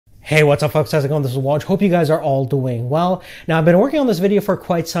Hey, what's up folks, how's it going? This is Waj. Hope you guys are all doing well. Now, I've been working on this video for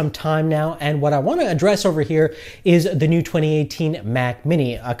quite some time now, and what I want to address over here is the new 2018 Mac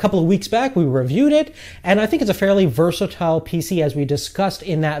Mini. A couple of weeks back, we reviewed it, and I think it's a fairly versatile PC as we discussed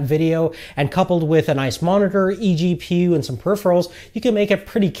in that video, and coupled with a nice monitor, eGPU, and some peripherals, you can make a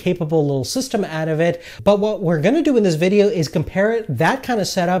pretty capable little system out of it. But what we're going to do in this video is compare that kind of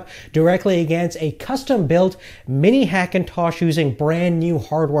setup directly against a custom-built mini Hackintosh using brand new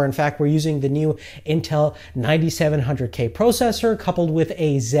hardware. In fact, we're using the new Intel 9700K processor coupled with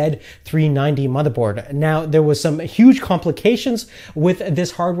a Z390 motherboard. Now, there was some huge complications with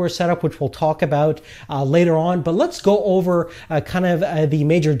this hardware setup, which we'll talk about later on, but let's go over the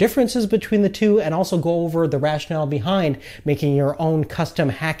major differences between the two and also go over the rationale behind making your own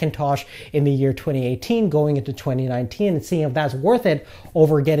custom Hackintosh in the year 2018 going into 2019 and seeing if that's worth it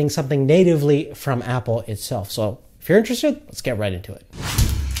over getting something natively from Apple itself. So if you're interested, let's get right into it.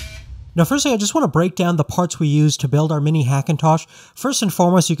 Now, firstly, I just want to break down the parts we use to build our mini Hackintosh. First and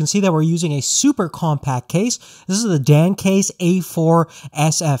foremost, you can see that we're using a super compact case. This is the Dan case A4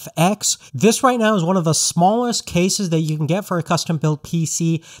 SFX. This right now is one of the smallest cases that you can get for a custom-built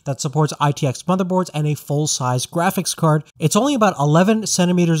PC that supports ITX motherboards and a full-size graphics card. It's only about 11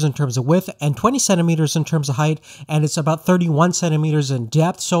 centimeters in terms of width and 20 centimeters in terms of height, and it's about 31 centimeters in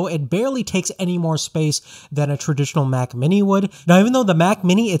depth, so it barely takes any more space than a traditional Mac Mini would. Now, even though the Mac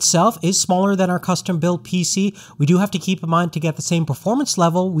Mini itself is smaller than our custom-built PC, we do have to keep in mind to get the same performance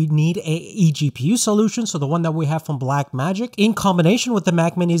level, we need a eGPU solution, so the one that we have from Blackmagic, in combination with the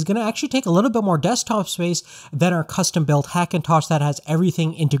Mac Mini, is going to actually take a little bit more desktop space than our custom-built Hackintosh that has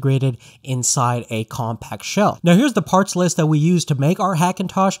everything integrated inside a compact shell. Now, here's the parts list that we use to make our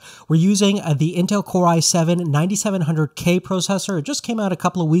Hackintosh. We're using the Intel Core i7 9700K processor. It just came out a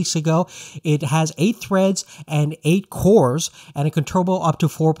couple of weeks ago. It has 8 threads and 8 cores, and it can turbo up to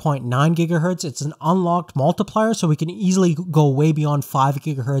 4.9 gigahertz. It's an unlocked multiplier, so we can easily go way beyond 5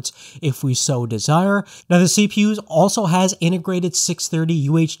 gigahertz if we so desire. Now, the CPU also has integrated 630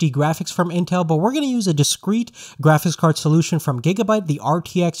 UHD graphics from Intel, but we're going to use a discrete graphics card solution from Gigabyte, the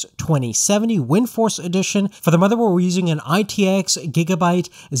RTX 2070 WindForce edition. For the motherboard, we're using an ITX Gigabyte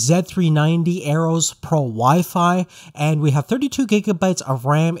Z390 Aeros Pro Wi-Fi, and we have 32 gigabytes of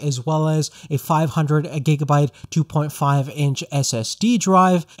RAM as well as a 500 gigabyte 2.5-inch SSD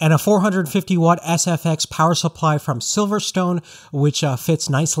drive, and a 450 watt SFX power supply from Silverstone, which fits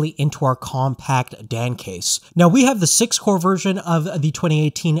nicely into our compact Dan case. Now, we have the 6-core version of the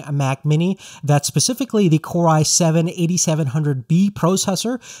 2018 Mac Mini. That's specifically the Core i7 8700B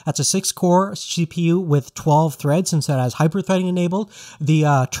processor. That's a 6-core CPU with 12 threads since it has hyperthreading enabled.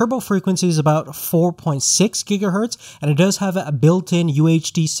 The turbo frequency is about 4.6 gigahertz, and it does have a built-in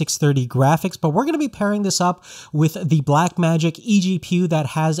UHD 630 graphics, but we're going to be pairing this up with the Blackmagic eGPU that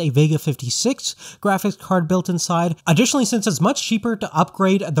has a Vega 56 graphics card built inside. Additionally, since it's much cheaper to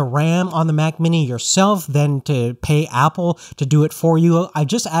upgrade the RAM on the Mac Mini yourself than to pay Apple to do it for you, I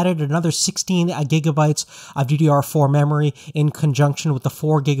just added another 16 gigabytes of DDR4 memory in conjunction with the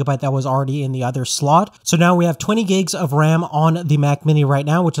 4 gigabyte that was already in the other slot. So now we have 20 gigs of RAM on the Mac Mini right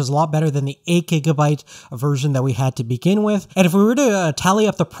now, which is a lot better than the 8 gigabyte version that we had to begin with. And if we were to tally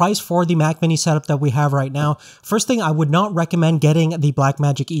up the price for the Mac Mini setup that we have right now, first thing, I would not recommend getting the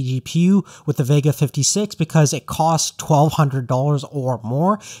Blackmagic eGPU with the Vega 56 because it costs $1,200 or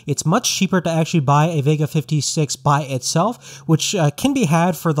more. It's much cheaper to actually buy a Vega 56 by itself, which can be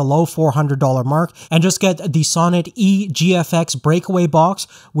had for the low $400 mark, and just get the Sonnet eGFX Breakaway Box,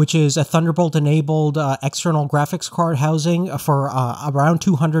 which is a Thunderbolt-enabled external graphics card housing for around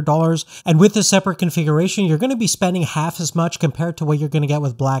 $200. And with this separate configuration, you're going to be spending half as much compared to what you're going to get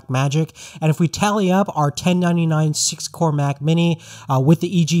with Blackmagic. And if we tally up our $1,099 6-core Mac Mini with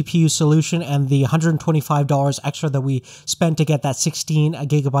the eGPU solution and the $125 extra that we spent to get that 16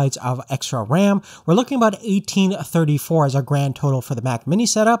 gigabytes of extra RAM, we're looking about $1,834 as our grand total for the Mac Mini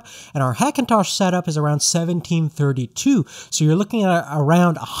setup, and our Hackintosh setup is around $1,732. So you're looking at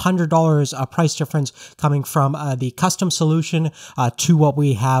around $100 price difference coming from the custom solution to what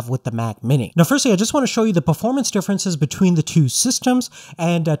we have with the Mac Mini. Now, firstly, I just want to show you the performance differences between the two systems,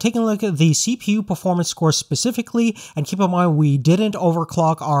 and taking a look at the CPU performance score specifically, and keep in mind we didn't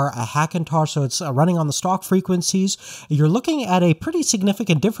overclock our Hackintosh, so it's running on the stock frequencies. You're looking at a pretty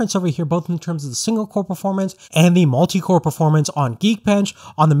significant difference over here, both in terms of the single core performance and the multi-core performance on Geekbench.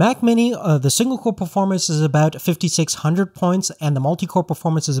 On the Mac Mini, the single core performance is about 5,600 points, and the multi-core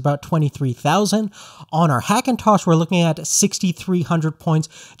performance is about 23,000. On our Hackintosh, we're looking at 6,300 points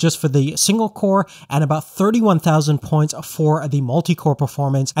just for the single core, and about 31,000 points for the multi-core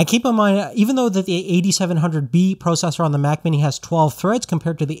performance. And keep in mind, even though that the 8700B processor on the Mac Mini has 12 threads compared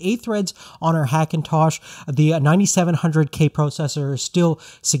compared to the 8 threads on our Hackintosh. The 9700K processor is still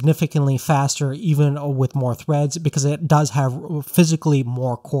significantly faster, even with more threads, because it does have physically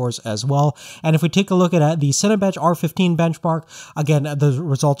more cores as well. And if we take a look at the Cinebench R15 benchmark, again, the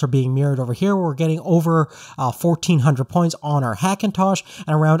results are being mirrored over here. We're getting over 1400 points on our Hackintosh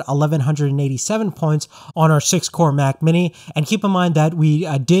and around 1187 points on our 6-core Mac Mini. And keep in mind that we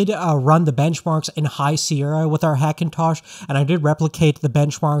did run the benchmarks in High Sierra with our Hackintosh, and I did replicate the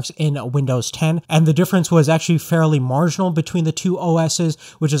benchmarks in Windows 10, and the difference was actually fairly marginal between the two OSs,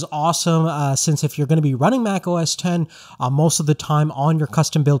 which is awesome, since if you're going to be running Mac OS 10 most of the time on your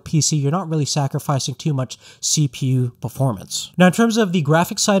custom built PC, you're not really sacrificing too much CPU performance. Now, in terms of the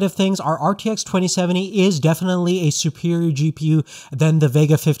graphics side of things, our RTX 2070 is definitely a superior GPU than the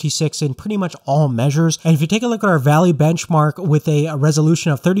Vega 56 in pretty much all measures. And if you take a look at our Valley benchmark with a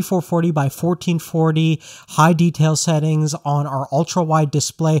resolution of 3440 by 1440, high detail settings on our ultra wide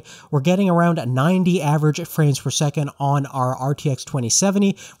display, we're getting around 90 average frames per second on our RTX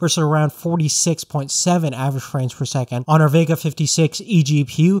 2070 versus around 46.7 average frames per second on our Vega 56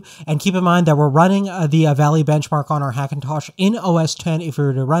 eGPU. And keep in mind that we're running the Valley benchmark on our Hackintosh in OS 10. If we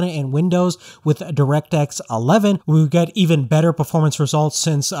were to run it in Windows with DirectX 11, we would get even better performance results,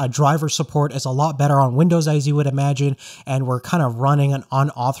 since driver support is a lot better on Windows, as you would imagine, and we're kind of running an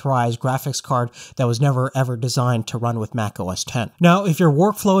unauthorized graphics card that was never ever designed to run with Mac OS 10. Now, if your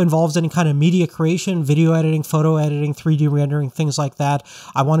workflow involves any kind of media creation, video editing, photo editing, 3D rendering, things like that,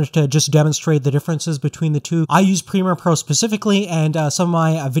 I wanted to just demonstrate the differences between the two. I use Premiere Pro specifically, and some of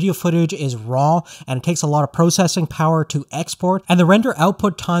my video footage is raw, and it takes a lot of processing power to export, and the render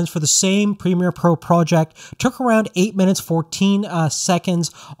output times for the same Premiere Pro project took around 8 minutes 14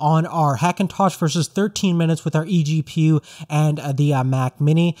 seconds on our Hackintosh versus 13 minutes with our eGPU and the Mac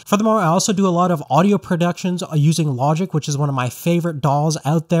Mini. Furthermore, I also do a lot of audio productions using Logic, which is one of my favorite DAWs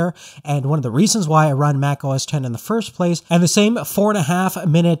out there, and one of the reasons why I run Mac OS 10 in the first place. And the same 4.5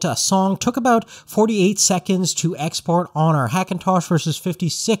 minute song took about 48 seconds to export on our Hackintosh versus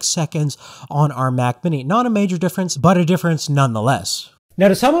 56 seconds on our Mac Mini. Not a major difference, but a difference nonetheless. Now,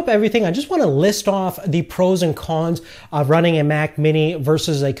 to sum up everything, I just want to list off the pros and cons of running a Mac Mini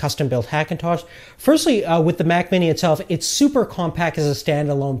versus a custom-built Hackintosh. Firstly, with the Mac Mini itself, it's super compact as a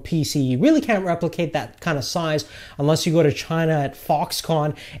standalone PC. You really can't replicate that kind of size unless you go to China at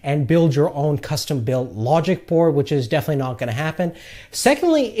Foxconn and build your own custom-built logic board, which is definitely not going to happen.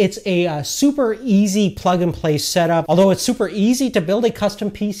 Secondly, it's a super easy plug-and-play setup. Although it's super easy to build a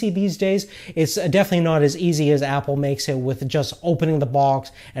custom PC these days, it's definitely not as easy as Apple makes it with just opening the box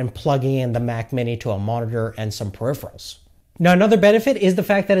and plugging in the Mac Mini to a monitor and some peripherals. Now, another benefit is the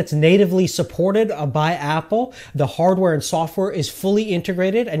fact that it's natively supported by Apple. The hardware and software is fully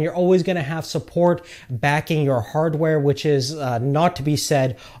integrated, and you're always going to have support backing your hardware, which is not to be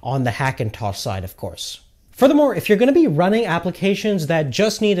said on the Hackintosh side, of course. Furthermore, if you're going to be running applications that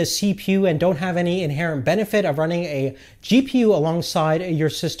just need a CPU and don't have any inherent benefit of running a GPU alongside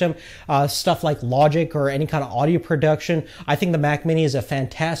your system, stuff like Logic or any kind of audio production, I think the Mac Mini is a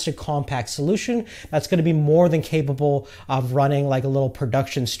fantastic compact solution that's going to be more than capable of running like a little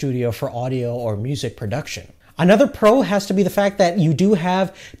production studio for audio or music production. Another pro has to be the fact that you do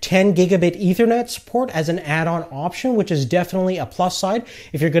have 10 gigabit Ethernet support as an add-on option, which is definitely a plus side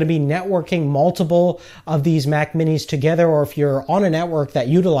if you're going to be networking multiple of these Mac Minis together, or if you're on a network that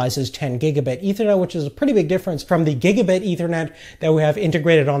utilizes 10 gigabit Ethernet, which is a pretty big difference from the gigabit Ethernet that we have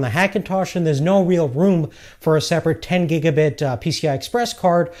integrated on the Hackintosh, and there's no real room for a separate 10 gigabit PCI Express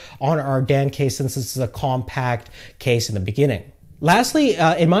card on our DAN case, since this is a compact case in the beginning. Lastly,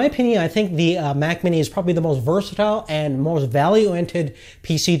 in my opinion, I think the Mac Mini is probably the most versatile and most value-oriented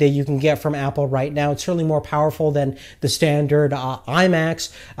PC that you can get from Apple right now. It's certainly more powerful than the standard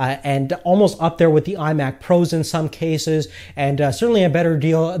iMacs, and almost up there with the iMac Pros in some cases, and certainly a better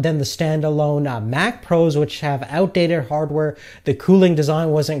deal than the standalone Mac Pros, which have outdated hardware. The cooling design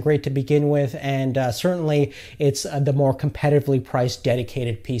wasn't great to begin with, and certainly it's the more competitively priced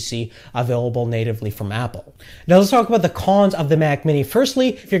dedicated PC available natively from Apple. Now let's talk about the cons of the Mac Mini. Firstly,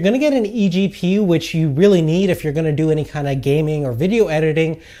 if you're going to get an eGPU, which you really need if you're going to do any kind of gaming or video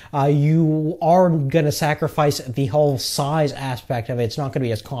editing, you are going to sacrifice the whole size aspect of it. It's not going to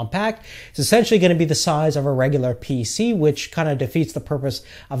be as compact. It's essentially going to be the size of a regular PC, which kind of defeats the purpose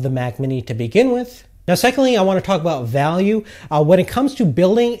of the Mac Mini to begin with. Now, secondly, I want to talk about value. When it comes to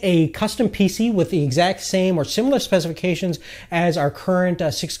building a custom PC with the exact same or similar specifications as our current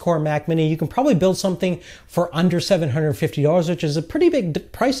 6-core Mac Mini, you can probably build something for under $750, which is a pretty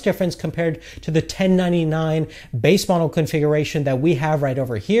big price difference compared to the $1,099 base model configuration that we have right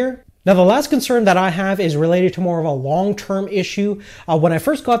over here. Now, the last concern that I have is related to more of a long-term issue. When I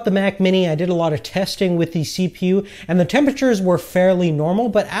first got the Mac Mini, I did a lot of testing with the CPU, and the temperatures were fairly normal,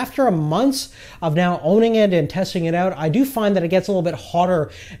 but after a month of now owning it and testing it out, I do find that it gets a little bit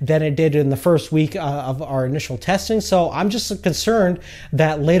hotter than it did in the first week of our initial testing. So I'm just concerned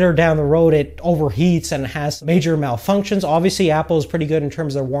that later down the road, it overheats and has major malfunctions. Obviously, Apple is pretty good in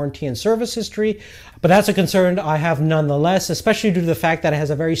terms of their warranty and service history, but that's a concern I have nonetheless, especially due to the fact that it has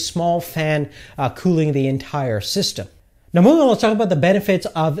a very small fan cooling the entire system. Now moving on, let's talk about the benefits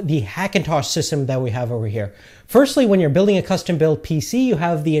of the Hackintosh system that we have over here. Firstly, when you're building a custom built PC, you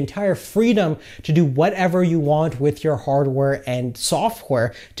have the entire freedom to do whatever you want with your hardware and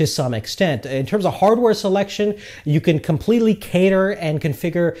software to some extent. In terms of hardware selection, you can completely cater and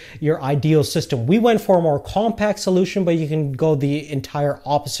configure your ideal system. We went for a more compact solution, but you can go the entire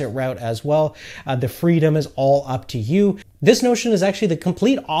opposite route as well. The freedom is all up to you. This notion is actually the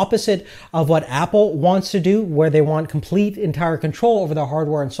complete opposite of what Apple wants to do, where they want complete entire control over the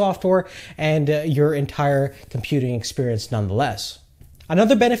hardware and software and your entire computing experience nonetheless.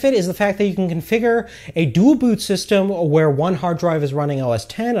 Another benefit is the fact that you can configure a dual boot system where one hard drive is running OS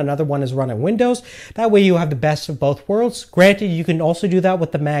X, another one is running Windows. That way you have the best of both worlds. Granted, you can also do that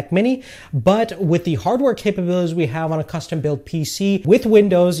with the Mac Mini, but with the hardware capabilities we have on a custom built PC, with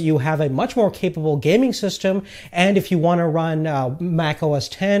Windows, you have a much more capable gaming system. And if you want to run Mac OS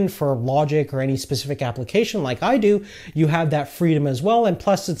X for logic or any specific application like I do, you have that freedom as well. And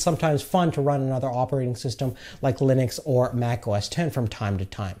plus, it's sometimes fun to run another operating system like Linux or Mac OS X from time to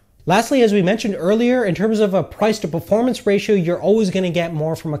time. Lastly, as we mentioned earlier, in terms of a price to performance ratio, you're always going to get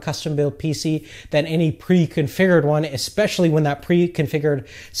more from a custom built PC than any pre-configured one, especially when that pre-configured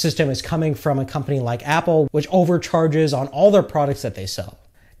system is coming from a company like Apple, which overcharges on all their products that they sell.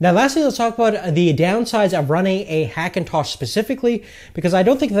 Now, lastly, let's talk about the downsides of running a Hackintosh specifically, because I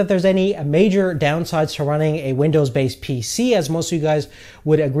don't think that there's any major downsides to running a Windows-based PC, as most of you guys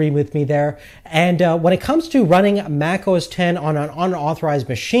would agree with me there. And when it comes to running Mac OS X on an unauthorized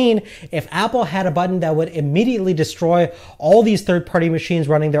machine, if Apple had a button that would immediately destroy all these third-party machines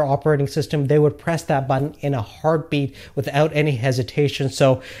running their operating system, they would press that button in a heartbeat without any hesitation.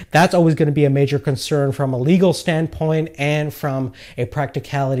 So that's always going to be a major concern from a legal standpoint and from a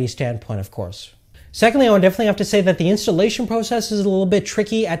practicality standpoint, of course. Secondly, I would definitely have to say that the installation process is a little bit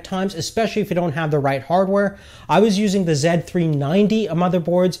tricky at times, especially if you don't have the right hardware. I was using the Z390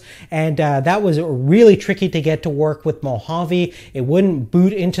 motherboards, and that was really tricky to get to work with Mojave. It wouldn't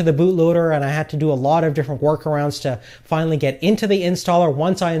boot into the bootloader, and I had to do a lot of different workarounds to finally get into the installer.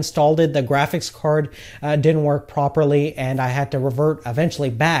 Once I installed it, the graphics card didn't work properly, and I had to revert eventually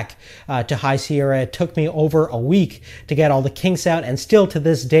back to High Sierra. It took me over a week to get all the kinks out, and still to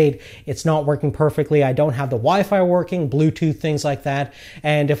this date, it's not working perfectly. I don't have the Wi-Fi working, Bluetooth, things like that.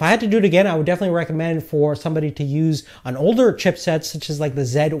 And if I had to do it again, I would definitely recommend for somebody to use an older chipset, such as like the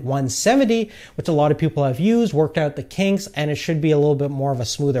Z170, which a lot of people have used, worked out the kinks, and it should be a little bit more of a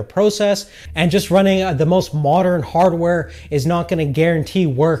smoother process. And just running the most modern hardware is not going to guarantee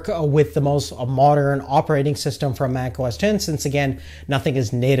work with the most modern operating system from Mac OS X, since again, nothing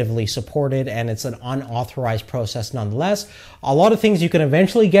is natively supported and it's an unauthorized process nonetheless. A lot of things you can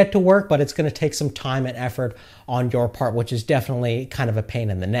eventually get to work, but it's going to take some time and effort on your part, which is definitely kind of a pain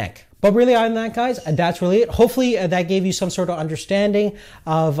in the neck. But really, other than that, guys, that's really it. Hopefully, that gave you some sort of understanding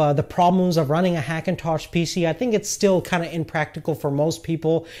of the problems of running a Hackintosh PC. I think it's still kind of impractical for most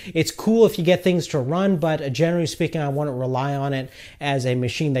people. It's cool if you get things to run, but generally speaking, I wouldn't rely on it as a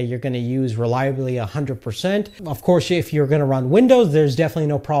machine that you're going to use reliably 100%. Of course, if you're going to run Windows, there's definitely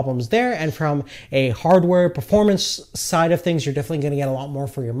no problems there. And from a hardware performance side of things, you're definitely going to get a lot more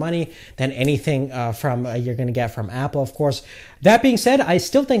for your money than anything you're going to get from Apple, of course. That being said, I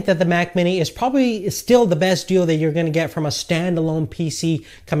still think that the Mac Mini is probably still the best deal that you're going to get from a standalone PC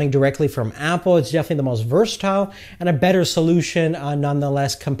coming directly from Apple. It's definitely the most versatile and a better solution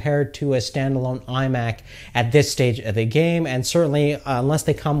nonetheless compared to a standalone iMac at this stage of the game. And certainly, unless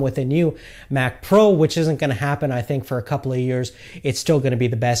they come with a new Mac Pro, which isn't going to happen, I think, for a couple of years, it's still going to be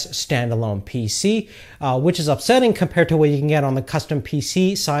the best standalone PC, which is upsetting compared to what you can get on the custom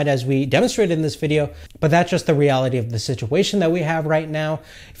PC side, as we demonstrated in this video. But that's just the reality of the situation that we have right now.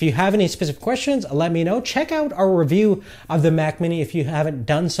 If you have any specific questions, let me know. Check out our review of the Mac Mini if you haven't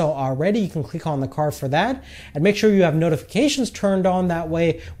done so already. You can click on the card for that, and make sure you have notifications turned on. That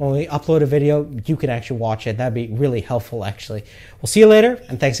way, when we upload a video, you can actually watch it. That'd be really helpful, actually. We'll see you later,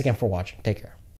 and thanks again for watching. Take care.